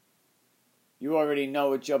You already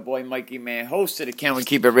know it's your boy Mikey Man, host of the Can We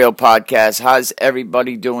Keep It Real podcast. How's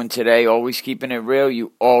everybody doing today? Always keeping it real,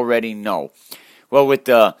 you already know. Well, with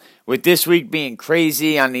this week being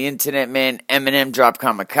crazy on the internet, man, Eminem dropped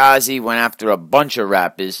Kamikaze, went after a bunch of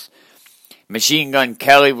rappers. Machine Gun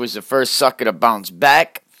Kelly was the first sucker to bounce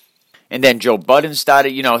back. And then Joe Budden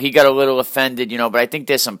started, he got a little offended, but I think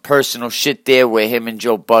there's some personal shit there with him and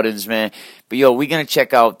Joe Budden's, man. But, we're going to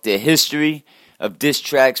check out the history of diss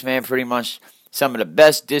tracks, man, pretty much some of the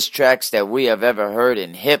best diss tracks that we have ever heard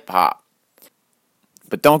in hip-hop.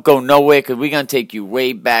 But don't go nowhere, because we're going to take you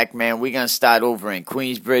way back, man. We're going to start over in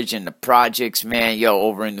Queensbridge in the projects, man.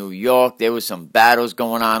 Over in New York, there was some battles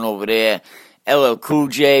going on over there. LL Cool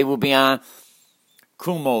J will be on.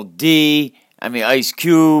 Kumo D, Ice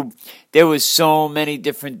Cube. There was so many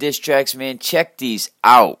different diss tracks, man. Check these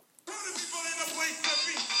out.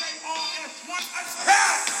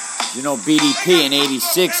 BDP in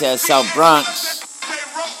 86 has South Bronx.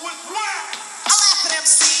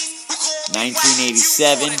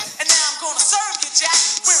 1987.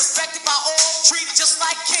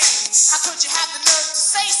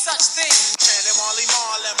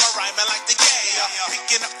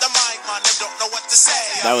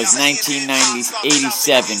 That was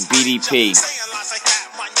 1987, BDP.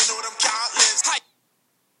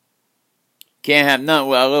 Can't have nothing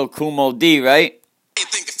with a little Kumo D, right?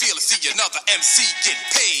 MC get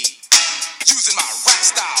paid using my rap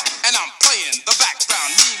style, and I'm playing the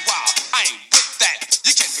background. Meanwhile, I ain't with that.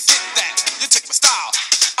 You can't forget that. You take my style,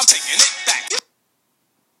 I'm taking it back.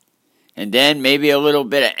 And then maybe a little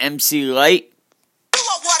bit of MC Light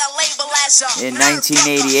in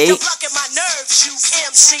 1988.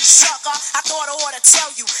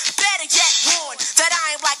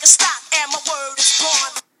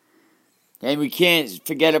 And we can't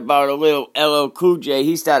forget about a little LL Cool J.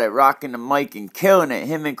 He started rocking the mic and killing it.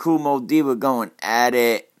 Him and Kumo D were going at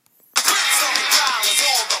it.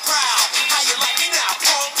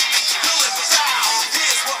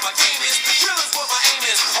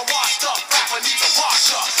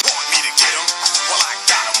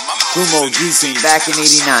 Kumo D came back in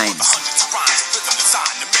 89.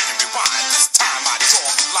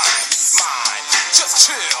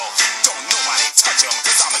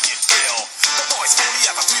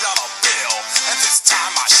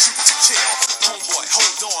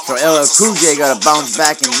 So LL Cool J got to bounce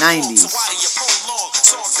back in 90s.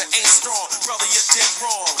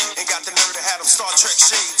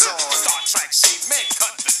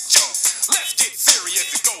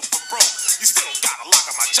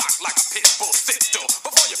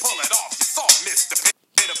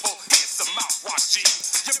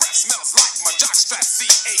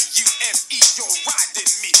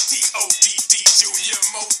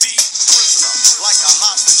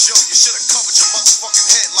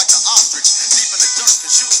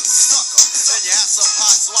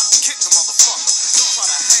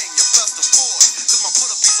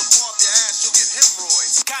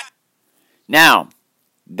 Now,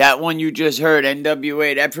 that one you just heard,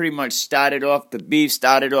 NWA, that pretty much started off the beef,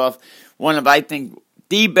 started off one of, I think,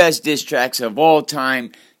 the best diss tracks of all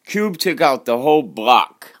time. Cube took out the whole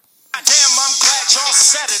block. Damn, I'm glad y'all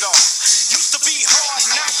set it off. Used to be hard,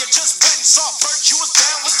 now you just went soft. Heard you was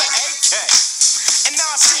down with the AK. And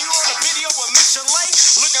now I see you on a video with Mitchell Lake,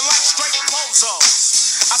 looking like straight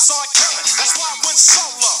bozos. I saw it coming, that's why I went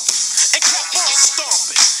solo. And kept on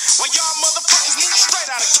stomping. While y'all motherfuckers moved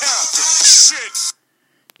straight out of Compton. Shit.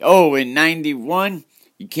 Oh, in 91,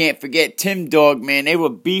 you can't forget Tim Dog, man. They were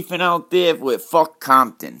beefing out there with Fuck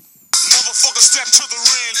Compton. Motherfucker, step to the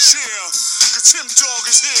red chair, cause Tim Dog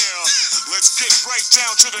is here. Let's get right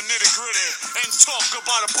down to the nitty gritty and talk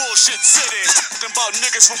about a bullshit city. Talking about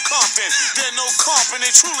niggas from Compton. They're no Compton,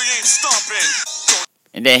 they truly ain't stomping.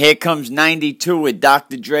 And then here comes 92 with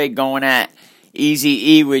Dr. Dre going at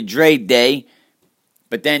Eazy-E with Dre Day.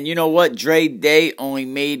 But then, you know what? Dre Day only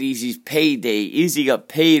made Eazy's payday. Eazy got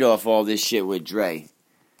paid off all this shit with Dre.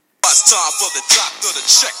 It's time for the doctor to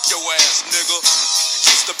check your ass, nigga.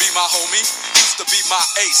 Used to be my homie, used to be my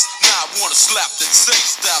ace. Now I wanna slap the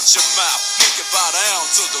taste out your mouth. Make it bow down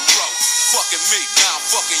to the rope. Fucking me, now I'm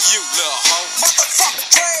fucking you, little hoe.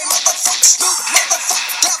 Motherfucker Dre, motherfucker Snoop,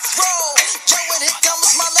 motherfucker Death Row. Yo, and here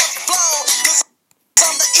comes my left blow. Cause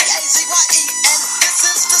I'm the E-A-Z-Y-E, and this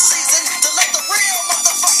is the season to let the real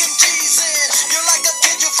motherfucking G's in. You're like a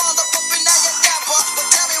kid, you found a puppy, now you're dapper. But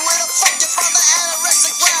tell me where the fuck you found the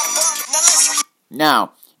anorexic rapper. Now listen.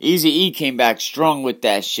 Now, Eazy-E came back strong with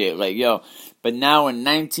that shit. But now in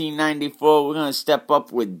 1994, we're going to step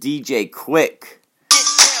up with DJ Quick. Get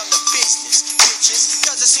down to business, bitches.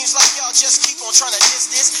 Cause it seems like y'all just keep on trying to diss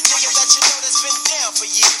this nigga that you know that's been down for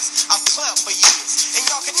years. I'm clown for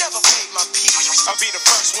never paid my peers. I'll be the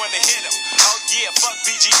first one to hit him. Oh yeah, fuck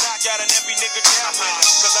BG knockout and every nigga down with him.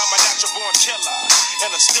 Cause I'm a natural born killer and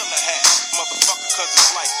a still a hat. Motherfucker, cause it's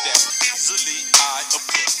like that. Easily I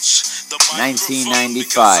approach the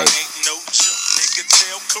 1995. Ain't no joke, nigga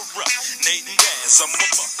tell corrupt. Nate and Daz, I'ma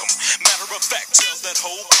fuck 'em. Matter of fact, tell that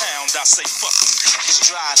whole pound I say fuck 'em. It's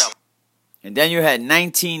dried up. And then you had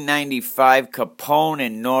 1995, Capone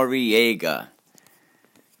and Noriega.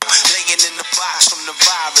 Laying in the box from the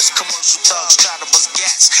virus. Commercial thugs try to bust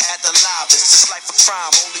gas at the lobbyists. This life of crime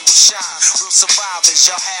only with shine. Real survivors,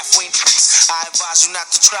 y'all halfway peace. I advise you not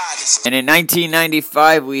to try this. And in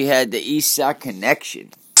 1995, we had the East Side Connection.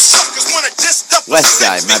 West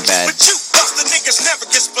Side, my bad. But you buster niggas never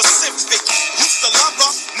get specific. Used to love her,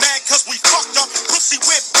 mad cause we fucked up. Pussy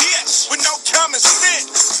whip bitch with no common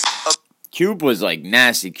sense. Cube was like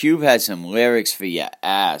nasty. Cube had some lyrics for your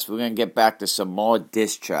ass. We're gonna get back to some more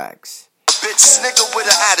diss tracks. Bitch nigga with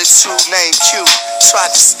an attitude named Q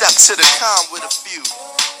tried to step to the calm with a few.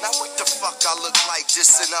 Now what the fuck I look like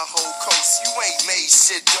this in a whole coast? You ain't made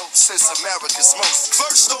shit dope since America's most.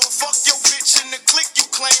 First off, fuck your bitch in the clique you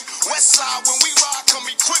claim. West side when we ride, come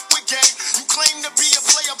equipped with game. You claim to be a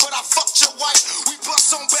player, but I fucked your wife. We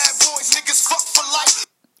bust on bad boys, niggas fuck for life.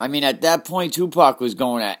 I mean, at that point, Tupac was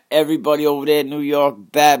going at everybody over there in New York.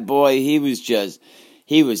 Bad boy, he was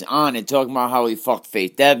on it, talking about how he fucked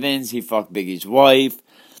Faith Evans, he fucked Biggie's wife.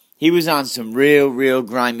 He was on some real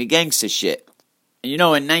grimy gangster shit. And you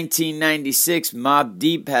know, in 1996, Mobb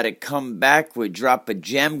Deep had to come back with Drop a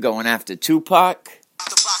Gem going after Tupac.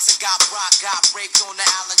 The boxing got rock, got raped on the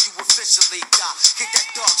island, you officially got. Kick that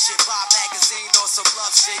dog shit, buy magazine on some love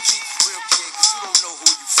shit. Keep it real, kid, cause you don't know who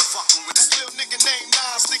you fucking with. This little nigga named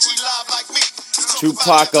Nas, think he live like me.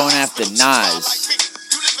 Tupac going after Nas.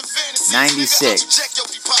 96. Check your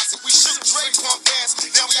deposit. We shoot Dre punk ass,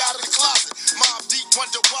 now we out of the closet. Mobb Deep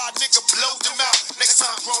wonder why nigga blow them out. Next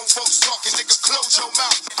time grown folks talking, nigga close your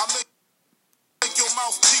mouth. I make your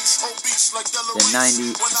mouthpiece obese like The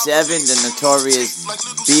 97, the Notorious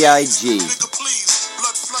B.I.G.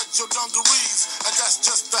 Blood floods your dungarees, and that's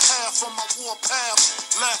just the half on my war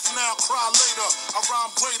path. Laugh now, cry later. I rhyme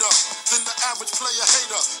greater than the average player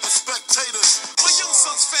hater and spectators. My young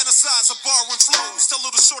sons fantasize of borrowing flows. Tell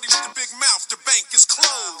little shorty with the big mouth, the bank is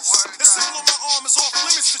closed. The symbol on my arm is off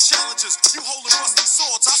limits to challenges. You holding rusty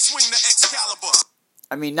swords, I swing the Excalibur.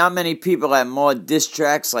 I mean, not many people had more diss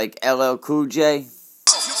tracks like LL Cool J.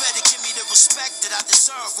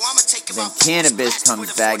 Then Cannabis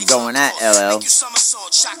comes back going at LL. Now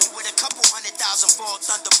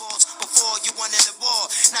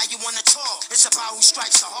you wanna talk, it's about who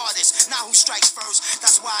strikes the hardest, not who strikes first.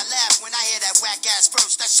 That's why I laugh when I hear that whack ass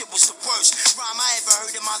verse. That shit was the worst rhyme I ever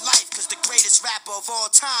heard in my life. Cause the greatest rapper of all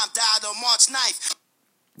time died on March 9th.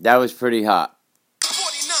 That was pretty hot.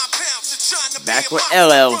 49 pounds to trying to back be with a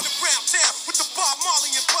LL. With the Bob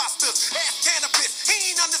Marley imposters. Ask Cannabis, he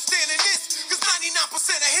ain't understanding this. Cause 99%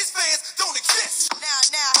 of his fans don't exist.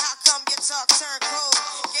 Now, how come your talk turn cold?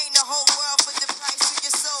 Gain the whole world for the price of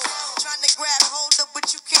your soul. Trying to grab hold of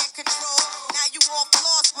what you can't control. Now you all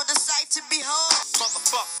lost with a sight to behold.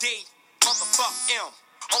 Motherfuck D, motherfuck M.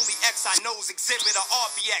 Only X I know is exhibit or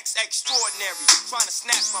RBX. Extraordinary. Trying to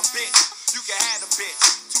snatch my bitch. You can have a bitch.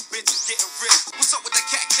 Two bitches getting rich. What's up with that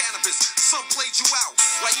cat Cannabis? Some played you out.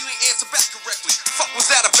 Why you ain't answer back correctly? Fuck was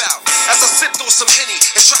that about? As I sipped on some Henny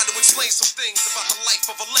and tried to explain some things about the life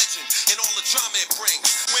of a legend and all the drama it brings.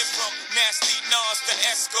 Went from nasty Nas to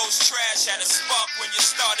Esco's trash. Had a spark when you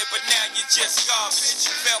started, but now you just garbage.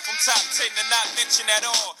 You fell from top 10 to not mention at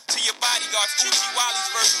all. To your bodyguards, Uchi Wally's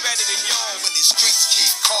verse better than yours. When the streets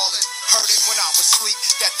keep calling, heard it when I was asleep.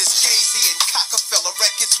 That this Gazy and Cockefeller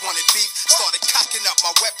Records wanted beef. Started cocking up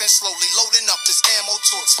my weapon, slowly loading up this ammo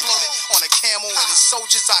to explode it on a camel and his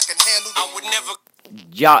soldiers I can handle. I would never.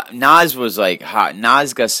 Nas was like hot.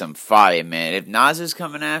 Nas got some fire, man. If Nas is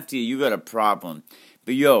coming after you, you got a problem.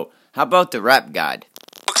 But yo, how about the Rap God?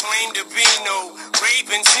 Claim to be no Ray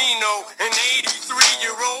Benzino, an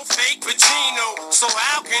 83-year-old fake Pacino. So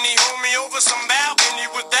how can he hold me over some balcony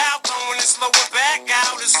without throwing his lower back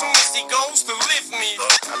out as soon as he goes to lift me?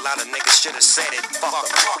 A lot of niggas should have said it, fuck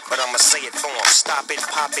em, but I'ma say it for him. Stop it,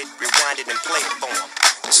 pop it, rewind it, and play it for him.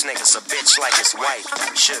 This nigga's a bitch like his wife.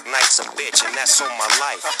 Suge Knight's a bitch, and that's on my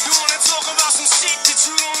life. You wanna talk about some shit that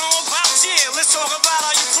you don't know about? Yeah, let's talk about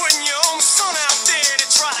how you putting your own son out there to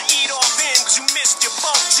try to eat off him, cause you missed your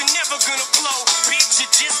boat. You're never gonna blow, bitch,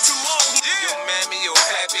 you're just too old. Yo, mammy, yo,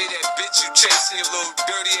 happy, that bitch you chasing, your little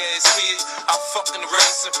dirty ass kid. I fucking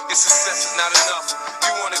race him, it's success is not enough.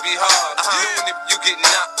 You wanna be hard, even if you get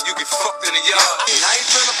knocked, you get fucked in the yard. I ain't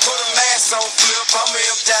finna put a mask on flip, I'm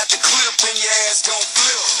empty out the clip in your ass. ass gon'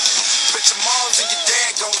 flip. Bet your moms and your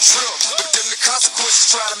dad gon' trip. But them the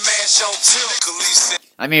consequences try to mash on Tip.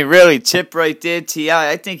 I mean, really, Tip right there,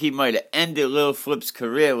 T.I. I think he might have ended Lil Flip's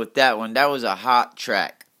career with that one. That was a hot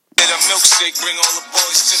track. Let a milkshake bring all the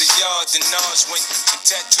boys to the yard. Then Nas went and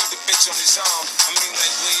tattooed the bitch on his arm. I mean,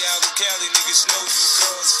 like way out in Cali, niggas know you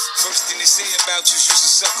cuz first thing they say about you is you's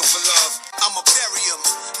a sucker for love. I'ma bury 'em.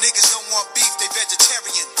 Niggas don't want beef, they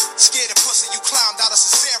vegetarian. Scared of pussy, you climbed out of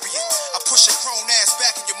cesarean. I push a grown ass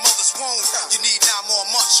back in your mother's womb. You need 9 more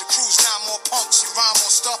months, your crew's 9 more punks. You rhyme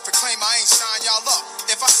on stuff and claim I ain't sign y'all up.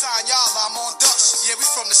 If I sign y'all, I'm on dust. Yeah, we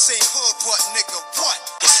from the same hood, but nigga, what?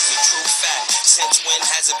 True fact. Since when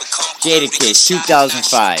has it become Jadakiss,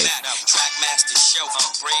 2005. Trackmaster show,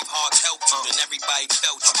 brave hearts help you, then everybody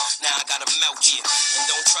felt you. Now I gotta melt you. And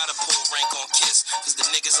don't try to pull rank on Kiss, cause the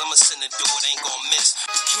niggas I'ma send to do it ain't gon' miss.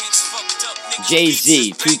 The kids fucked up, niggas.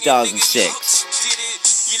 Jay-Z, 2006. Did it.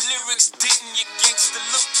 Your lyrics didn't, your gangsta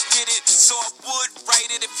look did it. So I would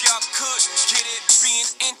write it if y'all could get it. Being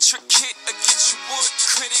intricate against your wood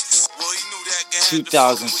critics. Well, you knew that guy.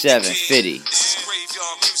 2007, Fitty.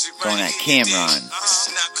 Going at Cameron. This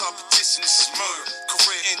is not competition, this is murder.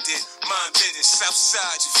 Career ended, mind business.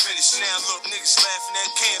 Southside, you finished. Now look, niggas laughing at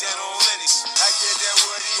Cam down on Lennox. I get that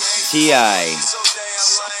word he hates. T.I. So damn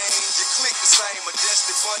lame. You click the same, a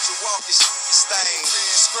destined bunch of walking stain.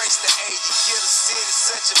 Disgrace the 80, get a city,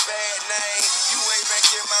 such a bad name. You ain't back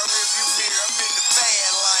in my rearview mirror, I'm in the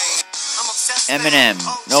bad lane. I'm obsessed. Eminem,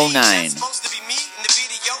 09. Supposed to be me in the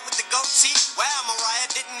video with the goatee. Wow, Mariah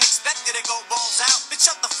didn't expect it to go balls out. Bitch,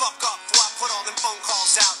 shut the fuck up before I put all them phone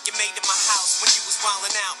calls out. You made it my house when you was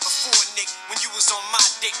wildin' out. Before, Nick, when you was on my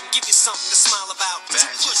dick and give you something to smile about.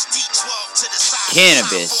 Push D12 to the side.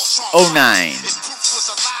 Cannabis, 09. If proof was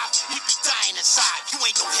alive, he'd be dying inside. You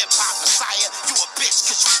ain't no hip-hop messiah. You a bitch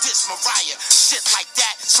cause you diss Mariah. Shit like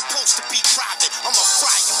that, supposed to be private. I'ma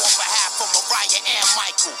fry you on behalf of Mariah and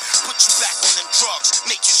Michael. Put you back on them drugs,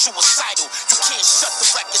 make you suicidal. You can't shut the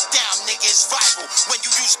record down, nigga, it's viral. When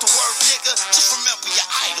you use the word nigga, just remember your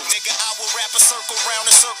idol. Nigga, I will rap a circle round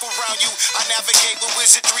and circle round you. I navigate with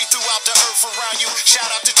wizardry throughout the earth around you. Shout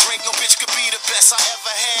out to Drake, no bitch could be the best I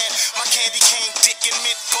ever had. My candy cane, dick and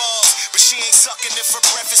mint balls, but she ain't sucking it for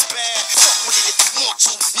breath, it's bad. Fuck with it if you want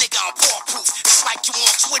to, nigga, I'm waterproof. It's like you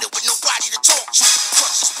on Twitter with nobody to talk to.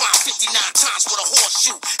 Crush your spine 59 times with a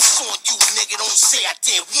horseshoe. It's on you, nigga, don't say I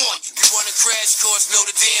didn't want you. You want a crash course, know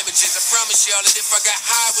the damages. I promise y'all that if I got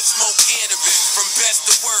high, would smoke cannabis. From best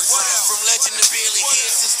to worst, from legend to barely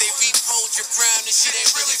here. Since they repoed your prime, this shit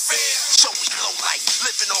ain't really fair. Show me low life,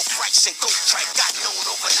 living on price and gold tripe. Got known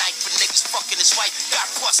overnight for niggas fucking his wife. Got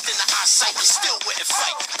bust in the eyesight, but still wouldn't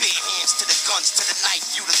fight. Bare hands to the guns, to the knife.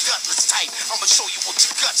 You the gutless type. I'ma show you what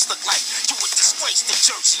your guts look like. You a disgrace to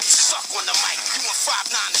Jersey. Suck on the mic. You and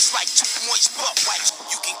 5'9" is like 2 moist butt wipes.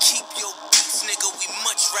 You can keep your beef, nigga. We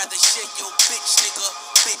much rather share your bitch, nigga.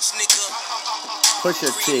 Bitch, nigga. Pusha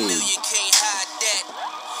T. You can't hide that.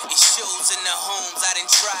 It shows in the homes, I done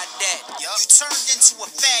tried that. You turned into a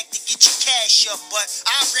fag to get your cash up, but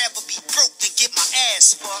I'd rather be broke than get my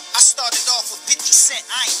ass fucked. I started off with 50 cents,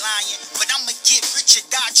 I ain't lying, but I'ma get rich or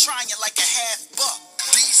die trying like a half buck.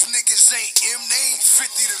 These niggas ain't M, they ain't 50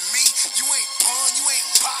 to me. You ain't Pun, you ain't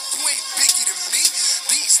Pop, you ain't Biggie to me.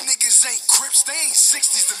 These niggas ain't Crips, they ain't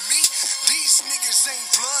 60s to me. These niggas ain't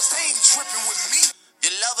Bloods, they ain't tripping with me. You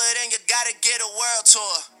love her, then you gotta get a world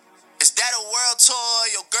tour. Is that a world tour or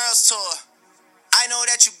your girl's tour? I know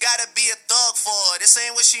that you gotta be a thug for her. This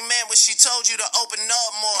ain't what she meant when she told you to open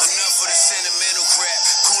up more. Enough for the sentimental crap.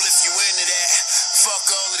 Cool if you into that. Fuck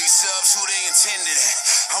all of these subs, who they intended at.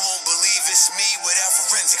 I won't believe it's me without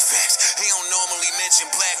forensic facts. They don't normally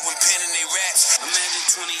mention black when penning they raps. Imagine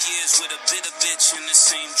 20 years with a bitter bitch in the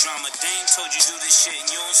same drama. Dame told you do this shit and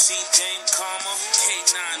you don't see Dame Karma.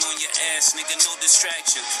 K9 on your ass, nigga, no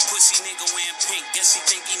distraction. Pussy nigga wearing pink, guess he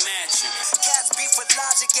think he matching. Cats beef with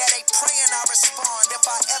logic, yeah, they praying I respond. If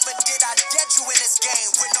I ever did, I dead you in this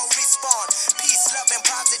game with no respawn. Peace, love, and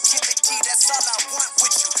positivity, that's all I want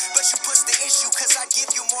with you. But you push the issue, cause I give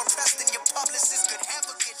you more press than your publicist could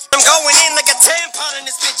ever get you. I'm going in like a tampon in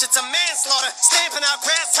this bitch, it's a manslaughter. Stamping out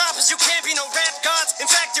grasshoppers, you can't be no rap gods. In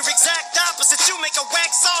fact, you're exact opposite. You make a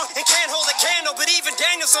wax song and can't hold a candle, but even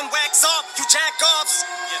Danielson wax off. You jack offs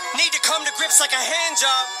need to come to grips like a hand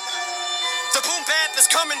job. The boom bap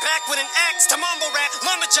is coming back with an axe to mumble rap,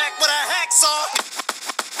 lumberjack with a hacksaw.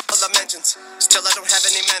 Full of mentions, still I don't have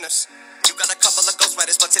any manners. You got a couple of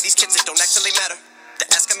ghostwriters, but to these kids it don't actually matter.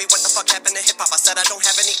 They're asking me what the fuck happened to hip-hop. I said I don't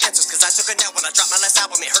have any answers, cause I took a nap when I dropped my last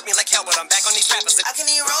album. It hurt me like hell, but I'm back on these rappers. I can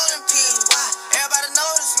even roll in peace, why? Everybody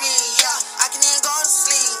notice me, yeah. I can even go to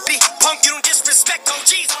sleep. Punk, you don't disrespect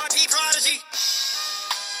OGs, RP Prodigy.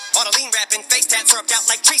 All the lean rapping, face tats rubbed out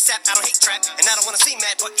like tree sap. I don't hate trap, and I don't wanna see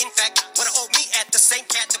mad, but in fact, what I owe me at the same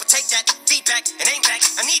cat that would take that feedback and aim back.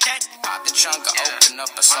 I need that. Pop the trunk, I open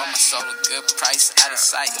up, I sold my soul a good price, out of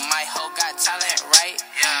sight. My hoe got talent, right?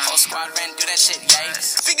 Whole squad ran, do that shit,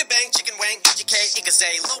 yikes. Finger bang, chicken wang, DJK,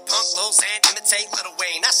 Igazay, Lil Pump, Lil Xan, imitate Lil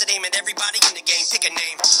Wayne. I should aim at everybody in the game, pick a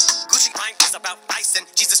name. Gucci pint is about Dyson.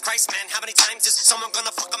 Jesus Christ, man, how many times is someone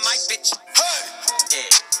gonna fuck on my bitch? Hey!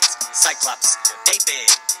 Yeah, Cyclops, David,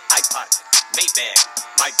 iPod, Maybach,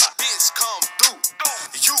 my bot. Bitch, come through.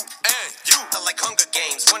 You and you. I like Hunger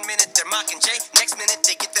Games. 1 minute they're mocking Jay, next minute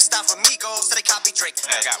they get their stuff from Migos, so they copy Drake.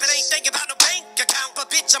 But ain't thinking about no bank account,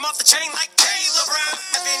 but bitch, I'm off the chain like Taylor Brown.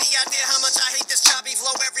 Have any idea how much I hate this choppy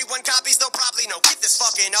flow? Everyone copies, they'll probably know. Get this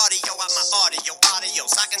fucking audio out my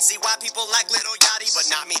audios. I can see why people like Little Yachty, but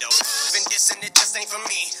not me though. Even dissing it just ain't for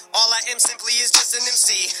me. All I am simply is just an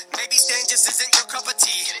MC. Maybe Stan just isn't your cup of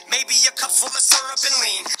tea. Maybe your cup's full of syrup and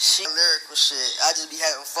lean. Shit, lyrical shit. I just be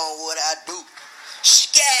having fun with what I do.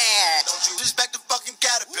 Scat! Don't you respect the fucking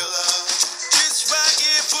caterpillar. This right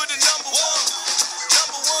here for the number one.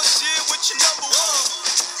 Number one shit with your number one.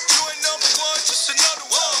 You ain't number one, just another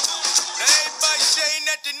one. Now everybody saying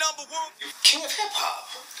that the number one. King of hip hop.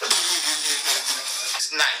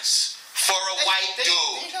 It's nice for a white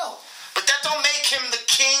dude. But that don't make him the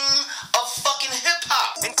king of fucking hip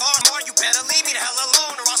hop. And far more, you better leave me the hell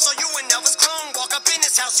alone, or I'll show you an Elvis clone. Walk up in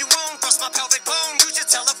this house you own, cross my pelvic bone, use your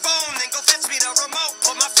telephone, then go fetch me the remote.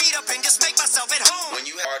 Put my feet up and just make myself at home. When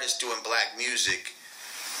you have artists doing black music,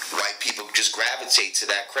 white people just gravitate to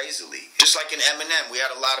that crazily. Just like in Eminem, we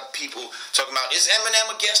had a lot of people talking about, is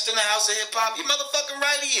Eminem a guest in the house of hip hop? You motherfucking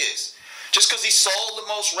right he is. Just because he sold the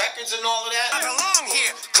most records and all of that. I belong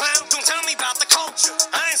here, clown, don't tell me about the culture.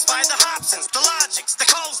 I inspired the Hobsons, the Logics, the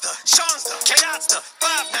Coles, the Sean's, the K-Dots, the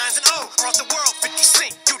 5 9s and O. Brought the world 50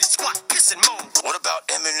 Cent, you did squat, piss and moan. What about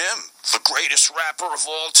Eminem, the greatest rapper of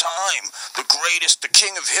all time? The greatest, the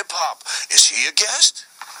king of hip hop. Is he a guest?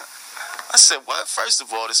 I said, what? First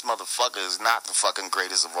of all, this motherfucker is not the fucking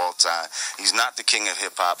greatest of all time. He's not the king of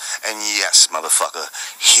hip-hop. And yes, motherfucker,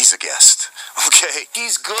 he's a guest. Okay?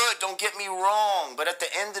 He's good, don't get me wrong. But at the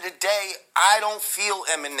end of the day, I don't feel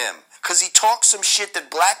Eminem. Because he talks some shit that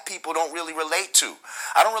black people don't really relate to.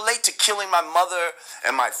 I don't relate to killing my mother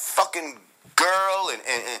and my fucking girl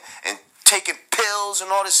and taking pills and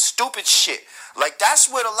all this stupid shit. Like, that's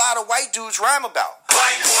what a lot of white dudes rhyme about.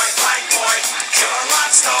 White boy, you're a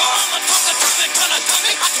rock star.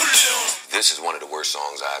 This is one of the worst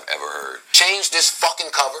songs I've ever heard. Change this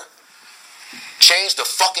fucking cover. Change the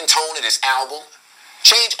fucking tone of this album.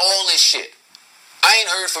 Change all this shit. I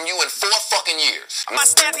ain't heard from you in 4 fucking years. My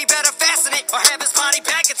snappy better fasten it or have his body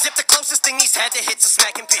back and zip the closest thing he's had to hits are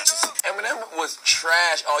smacking bitches. Eminem was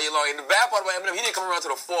trash all year long. And the bad part about Eminem, he didn't come around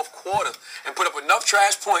to the 4th quarter and put up enough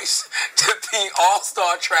trash points to be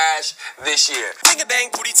all-star trash this year. Finger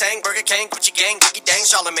bang, booty tang, Burger King, Gucci gang, Biggie dang,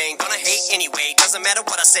 Charlemagne. Gonna hate anyway, doesn't matter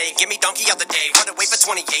what I say. Give me donkey of the day, run away for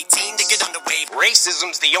 2018 to get underway.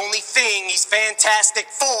 Racism's the only thing he's fantastic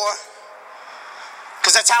for.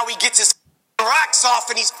 Cause that's how he gets his rocks off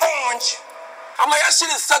and he's orange. I'm like, that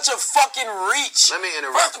shit is such a fucking reach. Let me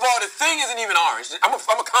interrupt. First of all, the thing isn't even orange. I'm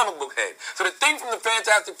a comic book head. So the thing from the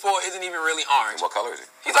Fantastic Four isn't even really orange. What color is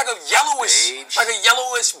it? He's like a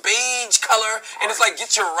yellowish, beige color. And it's like,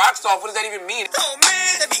 get your rocks off. What does that even mean? Oh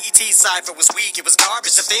man, the BET cipher was weak, it was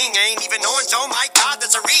garbage. The thing ain't even orange, oh my god,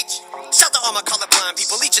 that's a reach. Shout to all my colorblind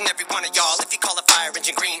people, each and every one of y'all. If you call a fire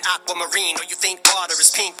engine green, aquamarine, or you think water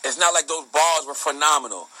is pink. It's not like those bars were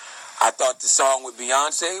phenomenal. I thought the song with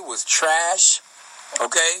Beyonce was trash,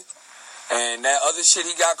 okay? And that other shit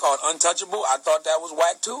he got called Untouchable, I thought that was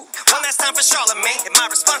whack too. One last time for Charlemagne, and my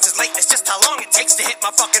response is late. It's just how long it takes to hit my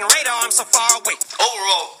fucking radar, I'm so far away.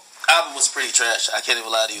 Overall, album was pretty trash. I can't even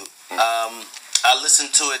lie to you. I listened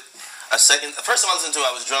to it a second. The first time I listened to it,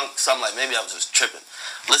 I was drunk, so I'm like, maybe I was just tripping.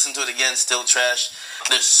 Listen to it again, still trash.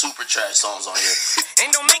 There's super trash songs on here.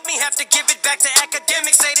 And don't make me have to give it back to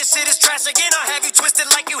academics. Say this shit is trash again. I'll have you twisted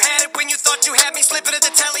like you had it when you thought you had me. Slipping at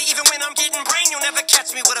the telly, even when I'm getting brain, you'll never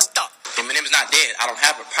catch me with a thought. Eminem's not dead. I don't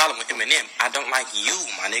have a problem with Eminem. I don't like you,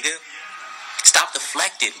 my nigga. Stop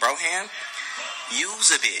deflecting, broham.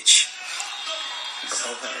 You's a bitch.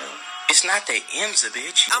 It's not that M's a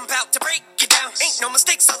bitch. I'm about to break it down. Ain't no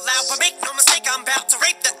mistakes allowed, but make no mistake, I'm about to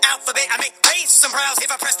rape the alphabet. I make raise some brows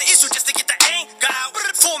if I press the issue just to get the anger out.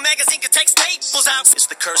 Full magazine can take staples out. It's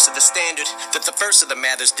the curse of the standard. Flip the first of the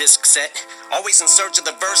Mathers disc set. Always in search of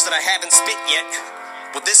the verse that I haven't spit yet.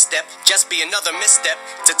 Will this step just be another misstep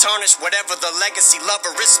to tarnish whatever the legacy, love,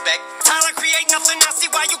 or respect? Tyler, create nothing. I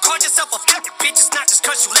see why you called yourself a bitch. It's not just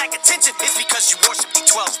cause you lack attention, it's because you worship the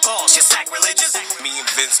 12 balls. You're sacrilegious. Me and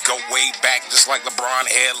Vince go way back, just like LeBron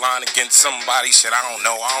headline against somebody. Shit, I don't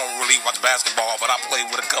know. I don't really watch basketball, but I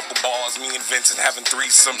played with a couple balls. Me and Vincent having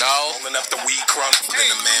threesome. No. Rolling up the weed crumb.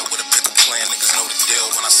 Been a man with a pickup plan. Niggas know the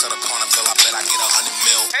deal. When I set up on a bill, I bet I get 100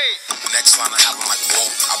 mil. Hey. Next line I have, I'm like, whoa.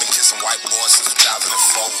 I've been kissing white boys since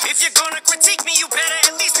 2004. If you're gonna critique me, you better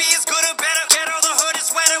at least be as good or better. Get all the hood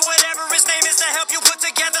is sweater, whatever his name is, to help you put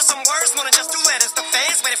together some words. Wanna just do letters. The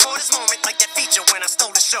fans waiting for this moment, like that feature when I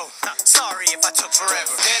stole the show. Sorry if I took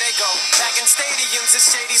forever. There they go, back in stadiums, his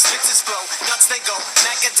shady spits his flow. Nuts they go,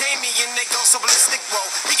 macadamian they go, so ballistic roll.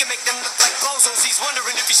 He can make them look like bozos. He's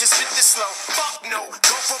wondering if he should spit this slow. Fuck no,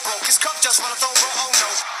 go for broke. His cup just wanna throw, bro. Oh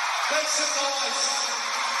no.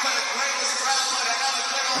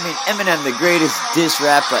 I mean, Eminem, the greatest diss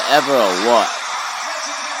rapper ever, or what?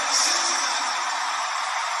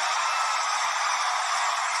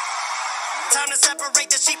 Time to separate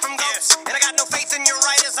the sheep from goats. And I got no faith in your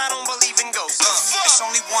writers, I don't believe in ghosts. It's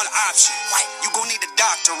only one option. You gon' need a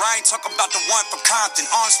doctor. I ain't talking about the one from Compton.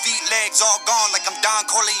 Arms, feet, legs, all gone like I'm Don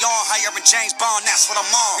Corleone. Hiring James Bond, that's what I'm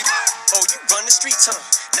on. Oh, you run the streets, huh?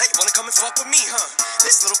 Now you wanna come and fuck with me, huh?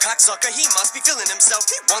 This little cocksucker, he must be feeling himself.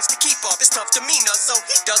 He wants to keep up his tough demeanor, so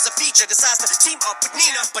he does a feature, decides to team up with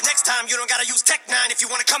Nina. But next time, you don't gotta use Tech 9 if you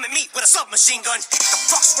wanna come at me with a submachine gun. The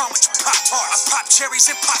fuck's wrong with you pop tarts? I pop cherries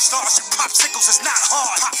and pop stars. You popsicles is not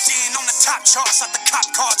hard. Popped in on the top charts like the cop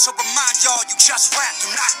card. So remind y'all, you just rap, you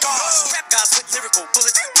not guards. Rap guys with lyrical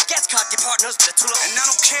bullets. Gas cock your partners with a tool. And I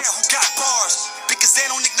don't care who got bars, because they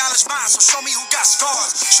don't acknowledge mine. So show me who got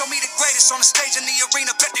scars. Show me the greatest on the stage in the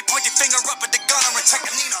arena. Bet they point their finger up at the gunner and take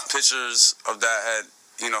a Nina. Pictures of that had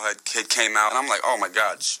came out, and I'm like, oh my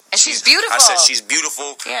God. And she's beautiful. I said she's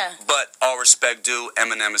beautiful. Yeah. But all respect due,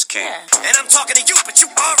 Eminem is king. Yeah. And I'm talking to you, but you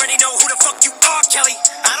already know who the fuck you are, Kelly.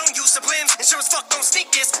 I don't use sublims, and sure as fuck don't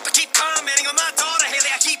sneak this. But keep commenting on my daughter,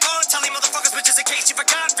 Haley. I keep on telling motherfuckers, but just in case you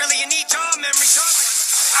forgot, really, you need your memory.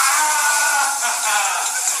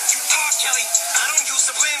 Kelly, I don't use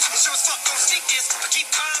sublims, and sure as fuck don't sneak this. But keep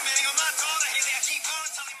commenting on my daughter, Haley. I keep on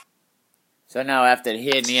telling. So now, after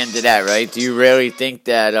hearing the end of that, right, do you really think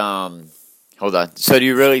that, hold on, so do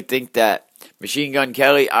you really think that Machine Gun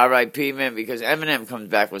Kelly, R.I.P., man, because Eminem comes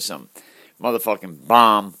back with some motherfucking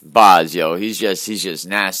bomb bars, yo, he's just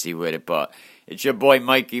nasty with it, but it's your boy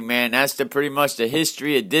Mikey, man, that's pretty much the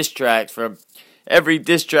history of diss tracks. From every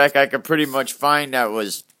diss track I could pretty much find that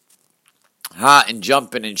was hot and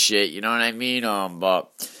jumping and shit, you know what I mean,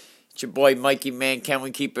 but it's your boy Mikey, man, can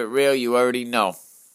we keep it real? You already know.